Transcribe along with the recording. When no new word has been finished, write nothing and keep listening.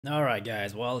Alright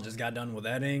guys, well, just got done with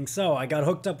editing, so I got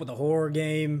hooked up with a horror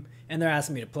game, and they're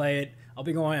asking me to play it. I'll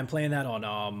be going and playing that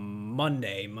on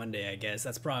Monday, I guess.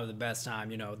 That's probably the best time,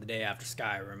 you know, the day after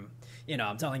Skyrim. You know,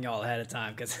 I'm telling y'all ahead of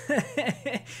time, because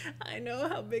I know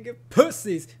how big of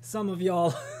pussies some of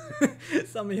y'all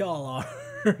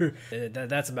are.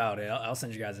 That's about it. I'll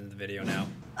send you guys into the video now.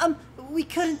 We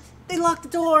couldn't. They locked the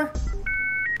door.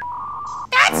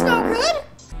 That's no good!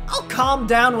 I'll calm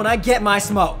down when I get my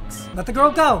smokes. Let the girl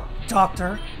go,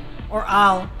 doctor. Or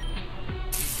I'll...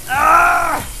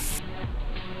 Ah!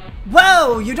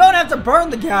 Whoa, you don't have to burn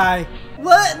the guy.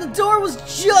 What? The door was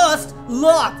just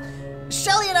locked.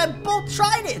 Shelly and I both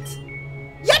tried it.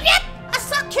 Yep. I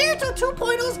saw Kirito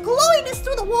 2.0's glowiness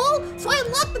through the wall, so I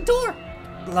unlocked the door.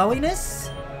 Glowiness?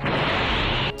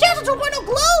 Kirito 2.0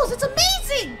 glows. It's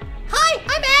amazing. Hi,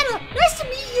 I'm Anna. Nice to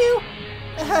meet you.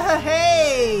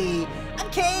 Hey, I'm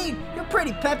Kate. You're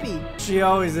pretty peppy. She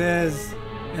always is,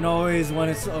 and always when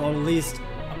it's least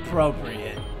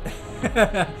appropriate.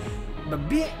 But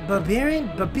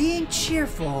being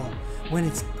cheerful when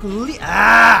it's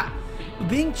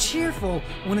being cheerful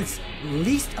when it's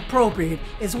least appropriate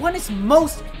is when it's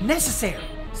most necessary.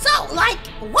 So, like,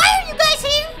 why are you guys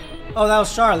here? Oh, that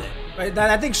was Charlotte. Right?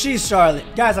 I think she's Charlotte.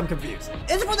 Guys, I'm confused.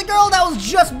 It's for the girl that was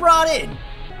just brought in.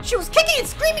 She was kicking and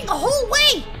screaming the whole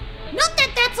way. Not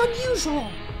that that's unusual.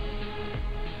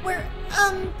 We're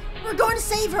going to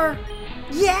save her.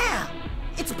 Yeah.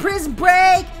 It's a prison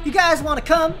break. You guys want to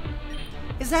come?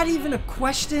 Is that even a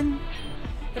question?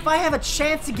 If I have a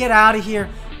chance to get out of here,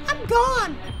 I'm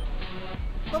gone.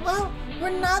 But, well,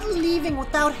 we're not leaving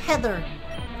without Heather.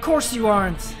 Of course you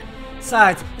aren't.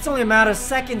 Besides, it's only a matter of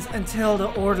seconds until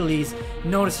the orderlies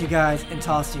notice you guys and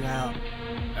toss you out.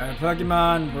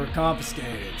 Pokemon were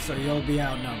confiscated, so you'll be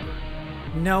outnumbered.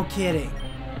 No kidding.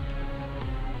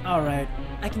 Alright,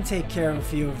 I can take care of a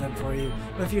few of them for you,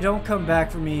 but if you don't come back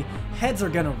for me, heads are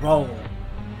gonna roll.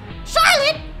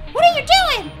 Charlotte, what are you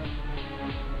doing?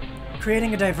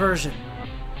 Creating a diversion.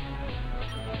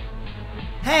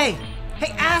 Hey,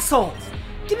 assholes!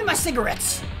 Give me my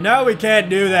cigarettes! No, we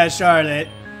can't do that, Charlotte.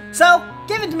 So,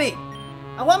 give it to me!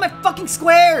 I want my fucking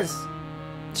squares!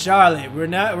 Charlotte, we're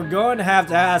going to have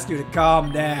to ask you to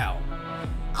calm down.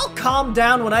 I'll calm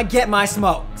down when I get my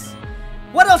smokes.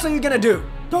 What else are you gonna do?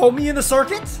 Throw me in the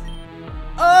circuit?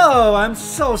 Oh, I'm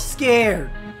so scared.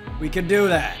 We could do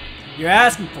that. You're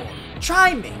asking for it.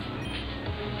 Try me.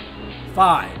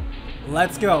 Fine.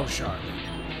 Let's go, Charlotte.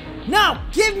 No!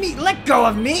 Let go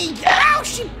of me! Ow,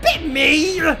 she bit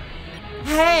me!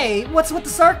 Hey, what's with the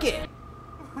circuit?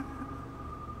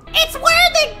 It's where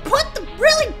they put the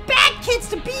really bad kids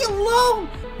to be alone!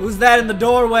 Who's that in the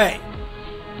doorway?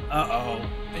 Uh-oh.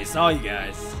 They saw you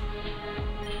guys.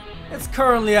 It's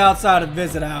currently outside of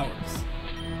visit hours.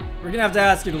 We're gonna have to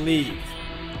ask you to leave.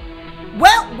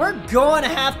 Well, we're going to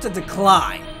have to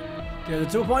decline. Okay, the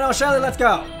 2.0 Shelly, let's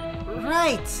go.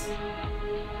 Right.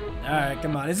 Alright,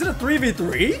 come on. Is it a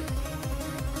 3v3?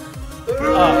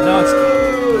 Oh, no, it's...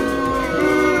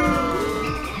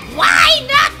 Why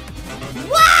not?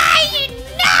 Why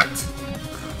not?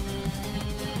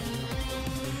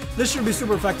 This should be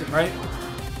super effective, right?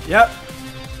 Yep.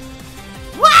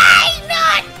 Why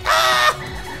not?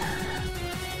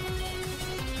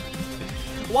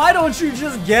 Why don't you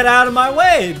just get out of my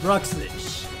way,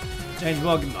 Bruxish? Change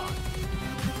Pokemon.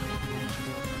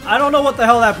 I don't know what the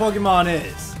hell that Pokemon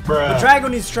is. Bruh. The Drago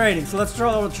needs training, so let's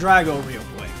throw with Drago real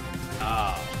quick.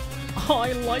 Oh,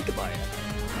 I like that.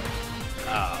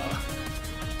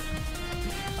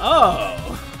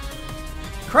 Oh.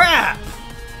 Crap.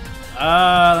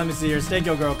 Let me see here.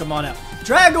 Steakyo girl, come on out.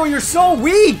 Drago, you're so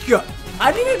weak!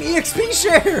 I need an EXP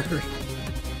share!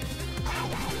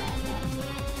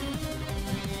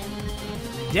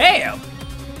 Damn!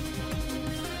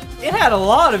 It had a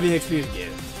lot of EXP to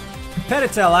give.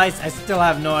 Peditel, I still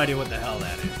have no idea what the hell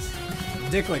that is.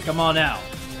 Dicklet, come on out.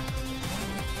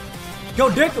 Go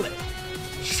Dicklet!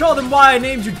 Show them why I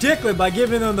named you Dicklet by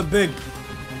giving them the big...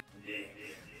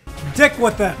 Dick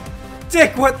with them!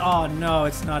 Dick with... Oh no,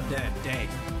 it's not dead. Dang.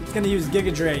 It's gonna use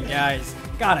Giga Drain, guys.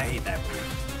 God, I hate that move.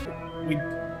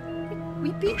 We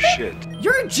beat them? Shit.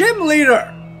 You're a gym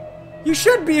leader! You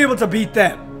should be able to beat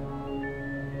them!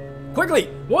 Quickly!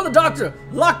 Warn the doctor!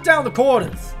 Lock down the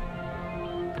quarters!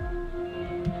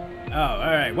 Oh,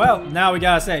 alright. Well, now we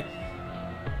gotta say...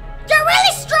 You're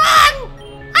really strong!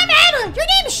 I'm Anna! Your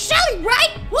name is Shelly,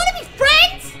 right? Wanna be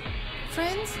friends?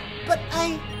 Friends? But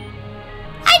I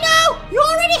know! You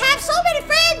already have so many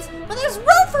friends! But there's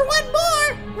room for one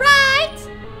more, right?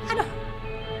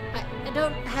 I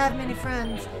don't have many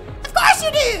friends. Of course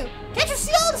you do! Can't you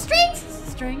see all the strings?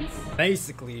 Strings?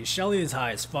 Basically, Shelly is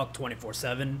high as fuck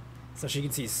 24/7, so she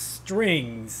can see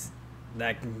strings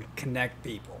that can connect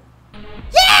people.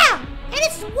 Yeah! And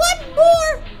it's one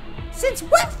more since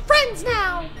we're friends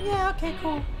now! Yeah, okay,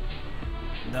 cool.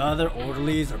 The other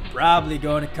orderlies are probably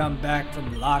going to come back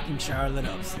from locking Charlotte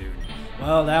up soon.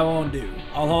 Well, that won't do.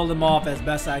 I'll hold them off as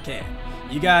best I can.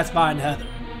 You guys find Heather.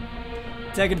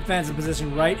 Take a defensive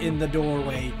position right in the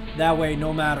doorway. That way,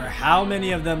 no matter how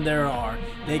many of them there are,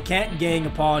 they can't gang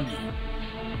upon you.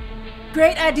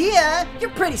 Great idea! You're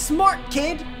pretty smart,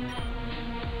 kid!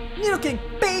 Needle King,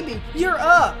 baby, you're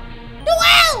up!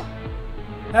 Noelle!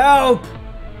 Help!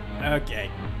 Okay.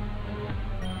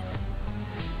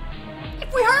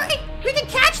 If we hurry, we can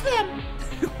catch them!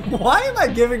 Why am I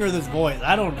giving her this voice?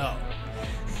 I don't know.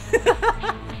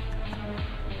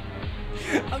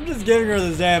 I'm just giving her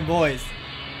this damn voice.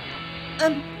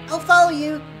 I'll follow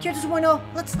you. Characters 1-0,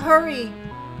 let's hurry.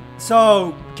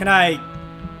 So,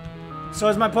 So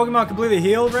is my Pokemon completely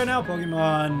healed right now?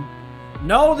 Pokemon...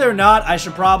 No, they're not. I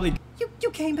should probably...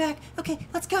 You came back. Okay,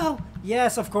 let's go.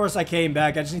 Yes, of course I came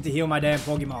back. I just need to heal my damn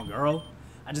Pokemon, girl.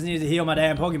 I just need to heal my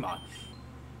damn Pokemon.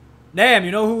 Damn,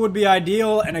 you know who would be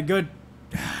ideal and a good...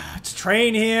 to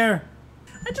train here?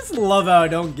 I just love how I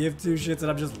don't give two shits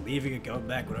and I'm just leaving and going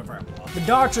back whenever I want. The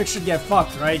Dartrix should get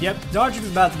fucked, right? Yep, Dartrix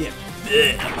is about to get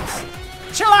fixed.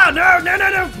 Chill out! No!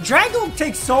 Drago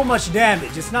takes so much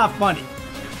damage. It's not funny.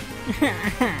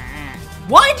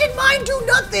 Why did mine do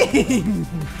nothing?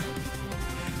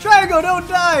 Drago, don't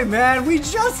die, man. We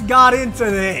just got into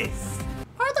this.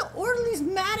 Are the orderlies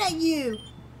mad at you?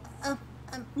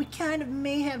 We kind of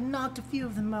may have knocked a few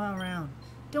of them around.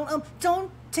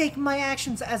 Don't take my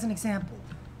actions as an example.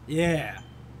 Yeah,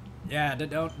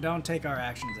 don't take our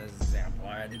actions as an example.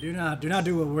 All right, do not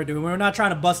do what we're doing. We're not trying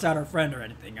to bust out our friend or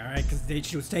anything. All right, because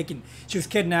she was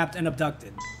kidnapped and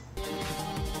abducted.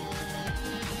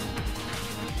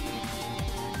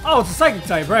 Oh, it's a psychic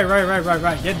type.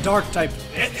 Right. Get dark type,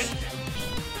 bitch.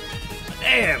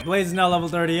 Damn, Blaze is now level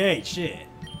 38. Shit.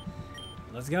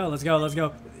 Let's go.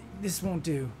 This won't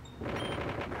do.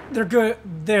 They're good.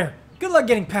 There. Good luck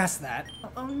getting past that.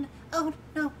 Oh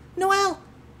no. Noelle,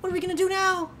 what are we gonna do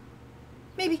now?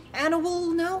 Maybe Anna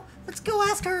will know? Let's go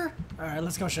ask her. Alright,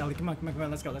 let's go, Shelly. Come on.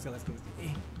 Let's go.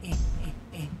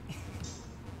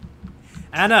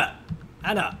 Anna,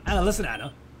 listen,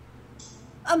 Anna.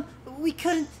 We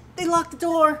couldn't. They locked the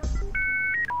door.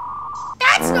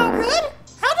 That's no good!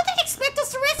 How do they expect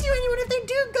us to rescue anyone if they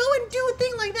do go and do a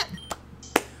thing like that?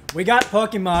 We got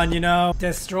Pokemon, you know.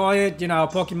 Destroy it, you know.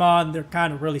 Pokemon, they're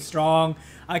kind of really strong.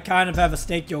 I kind of have a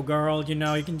stake your girl, you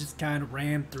know. You can just kind of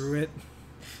ram through it.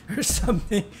 Or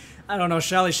something. I don't know,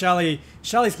 Shelly's Pokemon.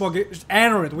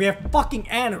 Anorith. We have fucking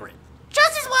Anorith.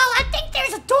 Just as well, I think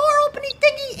there's a door opening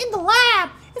thingy in the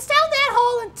lab. It's down that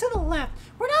hall and to the left.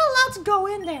 We're not allowed to go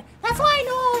in there. That's why I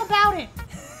know all about it.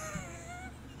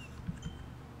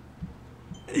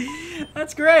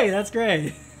 That's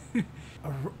great.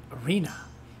 Arena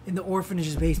in the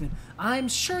orphanage's basement. I'm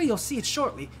sure you'll see it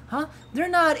shortly, huh? They're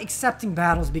not accepting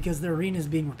battles because their arena is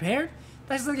being repaired.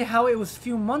 That's exactly how it was a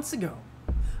few months ago.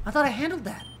 I thought I handled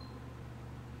that.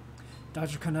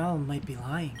 Dr. Connell might be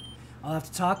lying. I'll have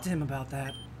to talk to him about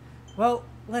that. Well,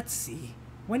 let's see.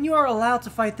 When you are allowed to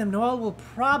fight them, Noelle will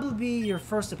probably be your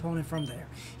first opponent from there.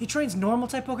 He trains normal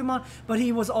type Pokemon, but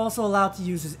he was also allowed to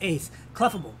use his ace,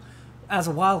 Clefable, as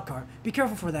a wild card. Be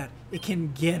careful for that. It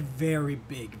can get very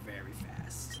big very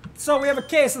fast. So we have a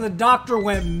case of the doctor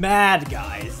went mad,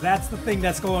 guys. That's the thing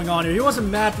that's going on here. He wasn't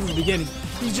mad from the beginning.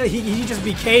 He just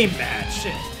became mad.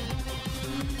 Shit.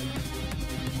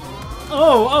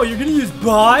 Oh, you're gonna use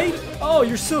Bide? Oh,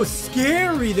 you're so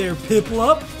scary there,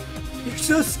 Piplup. You're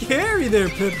so scary there,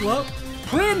 Piplup.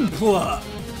 Plinplup.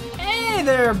 Hey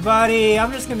there, buddy.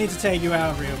 I'm just gonna need to take you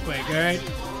out real quick, alright?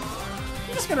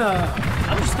 I'm just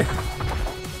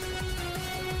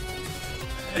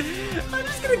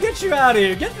gonna get you out of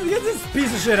here. Get this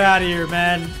piece of shit out of here,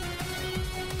 man.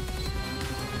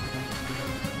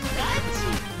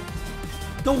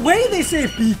 The way they say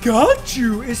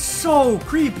Pikachu is so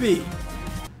creepy.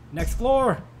 Next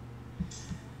floor.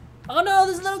 Oh no,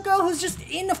 this little girl who's just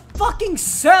in a fucking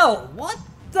cell. What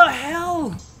the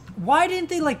hell? Why didn't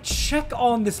they like check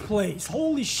on this place?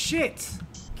 Holy shit.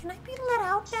 Can I be let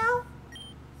out now?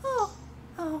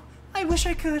 Oh, I wish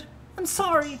I could. I'm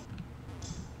sorry.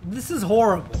 This is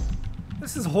horrible. You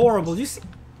see,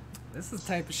 this is the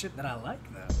type of shit that I like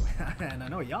though. And I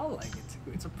know y'all like it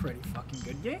too. It's a pretty fucking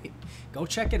good game. Go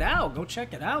check it out,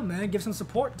 man. Give some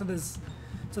support to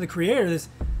the creator of this.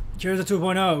 Here's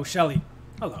 2.0, Shelly.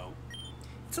 Hello.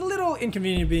 It's a little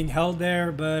inconvenient being held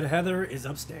there, but Heather is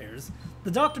upstairs. The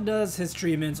doctor does his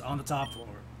treatments on the top floor.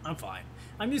 I'm fine.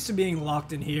 I'm used to being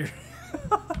locked in here.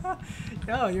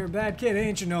 Oh, you're a bad kid,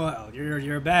 ain't you, Noel?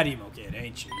 You're a bad emo kid,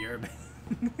 ain't you? You're a bad...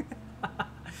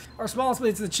 Our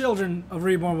responsibility to the children of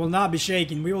Reborn will not be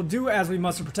shaken. We will do as we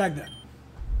must to protect them.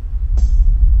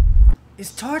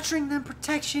 Is torturing them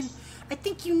protection? I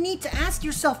think you need to ask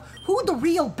yourself who the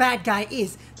real bad guy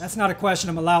is. That's not a question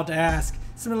I'm allowed to ask.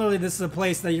 Similarly, this is a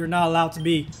place that you're not allowed to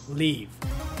be. Leave.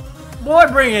 Boy,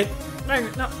 bring it. Bring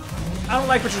it. No, I don't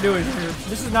like what you're doing here.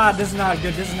 This is not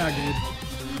good. This is not good.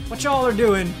 What y'all are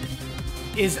doing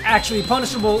is actually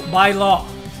punishable by law.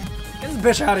 Get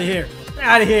this bitch out of here.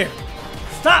 Out of here.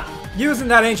 Stop using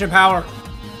that ancient power.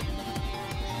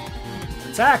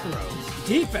 Attack rolls.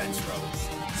 Defense rolls.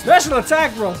 Special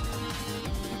attack rolls.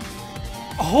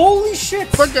 Holy shit.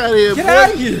 Fuck out of here, Get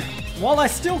out of here. While I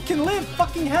still can live.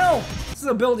 Fucking hell. This is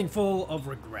a building full of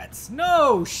regrets.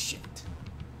 No shit.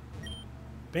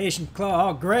 Patient claw.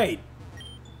 Oh, great.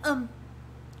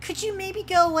 Could you maybe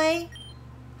go away?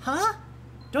 Huh?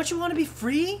 Don't you want to be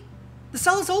free? The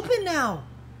cell is open now.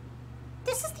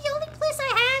 This is the only place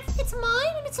I have. It's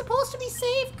mine and it's supposed to be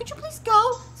safe. Could you please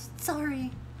go?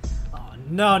 Sorry. Oh,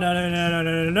 no.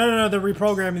 They're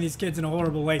reprogramming these kids in a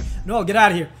horrible way. No, get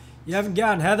out of here. You haven't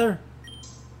gotten Heather?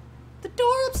 The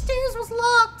door upstairs was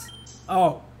locked.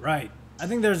 Oh, right. I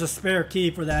think there's a spare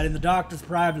key for that in the doctor's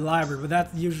private library, but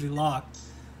that's usually locked.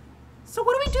 So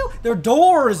what do we do? They're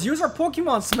doors! Use our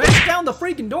Pokemon! Smash down the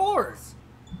freaking doors!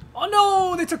 Oh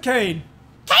no! They took Kane!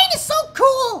 Kane is so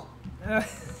cool!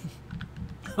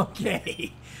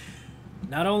 Okay.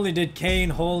 Not only did Kane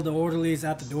hold the orderlies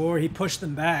at the door, he pushed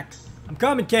them back. I'm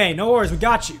coming, Kane. No worries. We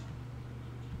got you.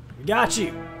 We got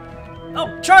you.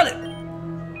 Oh, Charlotte!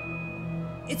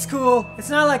 It's cool. It's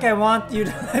not like I want you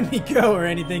to let me go or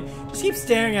anything. Just keep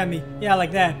staring at me. Yeah,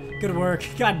 like that. Good work.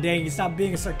 God dang, you stop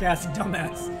being a sarcastic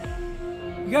dumbass.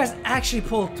 You guys actually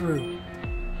pulled through.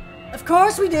 Of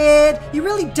course we did. You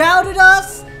really doubted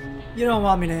us? You don't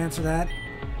want me to answer that.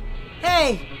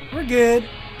 Hey, We're good.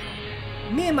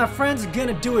 me and my friends are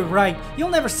gonna do it right. You'll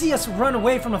never see us run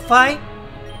away from a fight.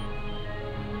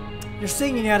 You're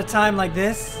singing at a time like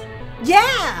this?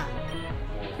 Yeah!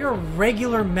 You're a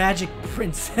regular magic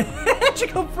princess.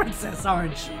 Magical princess,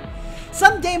 aren't you?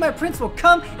 Someday my prince will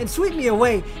come and sweep me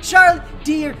away. Charlotte,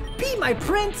 dear, be my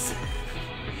prince.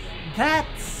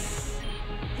 That's...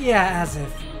 yeah, as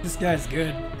if. This guy's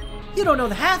good. You don't know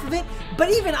the half of it, but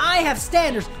even I have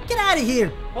standards. Get out of here.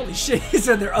 Holy shit, he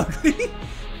said they're ugly.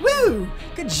 Woo!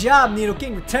 Good job, Needle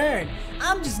King Return.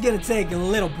 I'm just gonna take a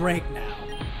little break now.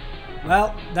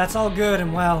 Well, that's all good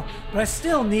and well, but I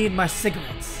still need my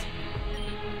cigarettes.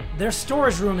 Their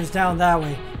storage room is down that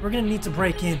way. We're gonna need to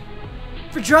break in.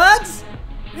 For drugs?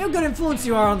 Real good influence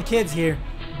you are on the kids here.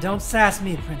 Don't sass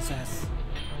me, princess.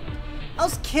 I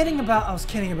was kidding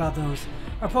about those.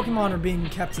 Our Pokemon are being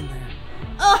kept in there.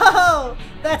 Oh,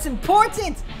 that's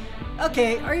important.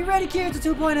 Okay, are you ready, Kirito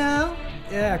 2.0?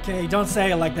 Yeah, okay, don't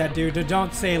say it like that, dude.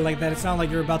 Don't say it like that. It sounds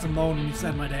like you're about to moan when you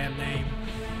said my damn name.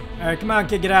 Alright, come on,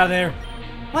 kid, get out of there.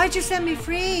 Why'd you set me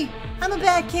free? I'm a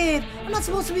bad kid. I'm not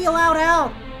supposed to be allowed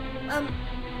out.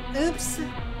 Oops.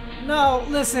 No,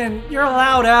 listen, you're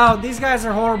allowed out. These guys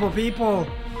are horrible people.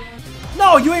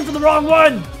 No, you aimed for the wrong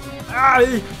one!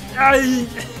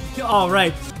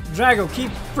 Alright, Drago,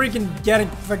 keep freaking getting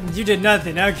you did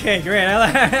nothing. Okay, great.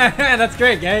 That's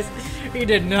great, guys. You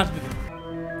did nothing.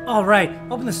 Alright,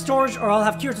 open the storage or I'll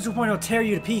have Kirito 2.0 tear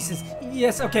you to pieces.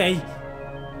 Yes, okay.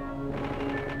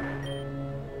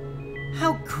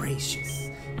 How gracious.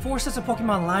 4 sets of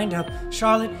Pokemon lined up.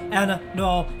 Charlotte, Anna,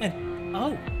 Noel, and...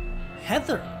 oh,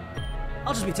 Heather.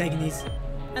 I'll just be taking these.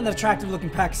 And that attractive looking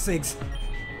pack of cigs.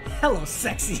 Hello,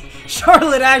 sexy.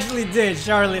 Charlotte actually did.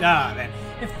 Charlotte, man.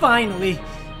 And finally,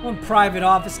 one private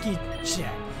office key.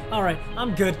 Check. Alright,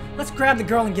 I'm good. Let's grab the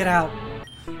girl and get out.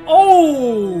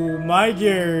 Oh my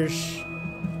gosh.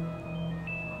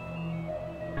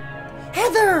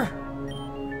 Heather!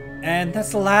 And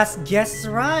that's the last guests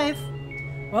arrive.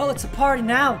 Well, it's a party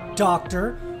now,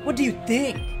 doctor. What do you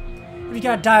think? Have you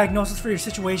got a diagnosis for your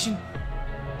situation?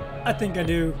 I think I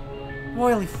do.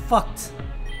 Royally fucked.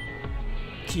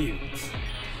 Cute.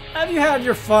 Have you had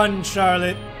your fun,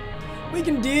 Charlotte? We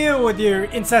can deal with your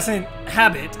incessant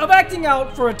habit of acting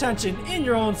out for attention in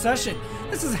your own session.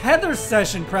 This is Heather's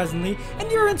session presently,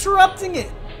 and you're interrupting it.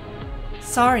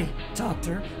 Sorry,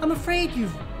 Doctor. I'm afraid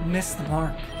you've missed the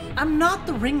mark. I'm not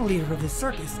the ringleader of this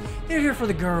circus. They're here for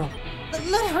the girl.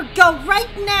 Let her go right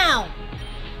now!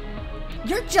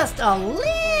 You're just a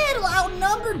little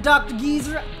outnumbered, Dr.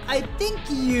 Geezer. I think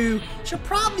you should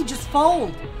probably just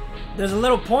fold. There's a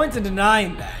little point in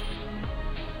denying that.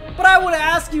 But I would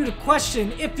ask you to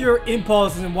question if your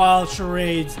impulses and wild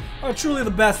charades are truly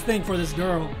the best thing for this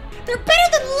girl. They're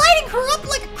better than lighting her up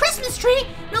like a Christmas tree.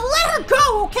 Now let her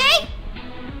go, okay?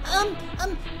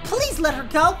 Please let her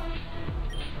go.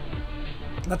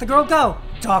 Let the girl go,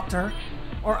 Doctor,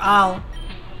 or I'll...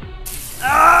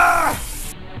 Ah!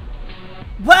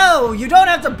 Whoa, you don't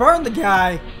have to burn the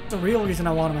guy. It's the real reason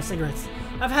I wanted my cigarettes.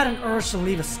 I've had an urge to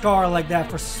leave a scar like that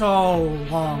for so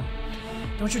long.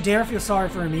 Don't you dare feel sorry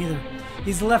for him either.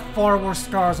 He's left far worse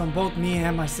scars on both me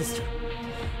and my sister.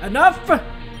 Enough!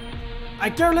 I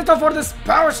care little for this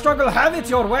power struggle. Have it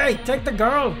your way. Take the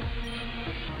girl.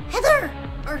 Heather,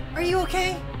 are you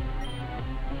okay?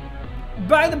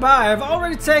 By the by, I've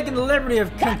already taken the liberty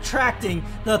of contracting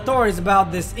the authorities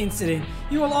about this incident.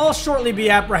 You will all shortly be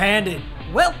apprehended.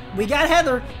 Well, we got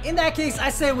Heather. In that case,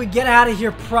 I say we get out of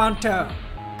here pronto.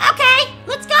 Okay,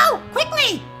 let's go,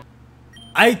 quickly.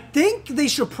 I think they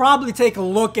should probably take a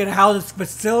look at how this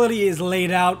facility is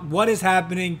laid out, what is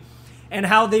happening, and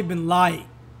how they've been lying.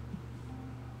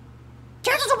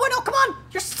 Characters of Wino, come on!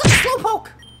 You're such a slowpoke!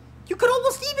 You could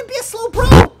almost even be a slow bro!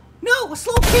 No, a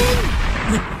slow king!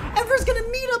 Everyone's gonna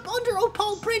meet up under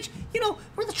Opal Bridge, you know,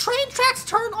 where the train tracks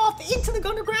turn off into the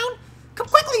underground. Come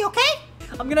quickly, okay?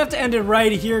 I'm gonna have to end it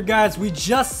right here, guys. We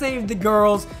just saved the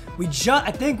girls.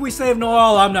 I think we saved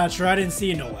Noelle. I'm not sure. I didn't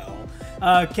see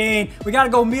Noelle. Kane, we gotta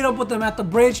go meet up with them at the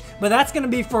bridge, but that's gonna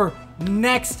be for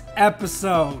next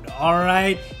episode.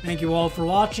 Alright, thank you all for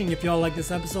watching. If y'all like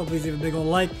this episode, please leave a big old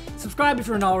like. Subscribe if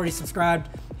you're not already subscribed.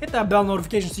 Hit that bell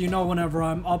notification so you know whenever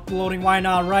I'm uploading. Why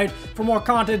not, right? For more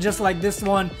content just like this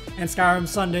one and Skyrim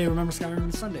Sunday. Remember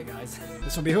Skyrim Sunday, guys.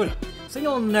 This will be Huda. See you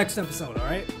on the next episode,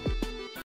 alright?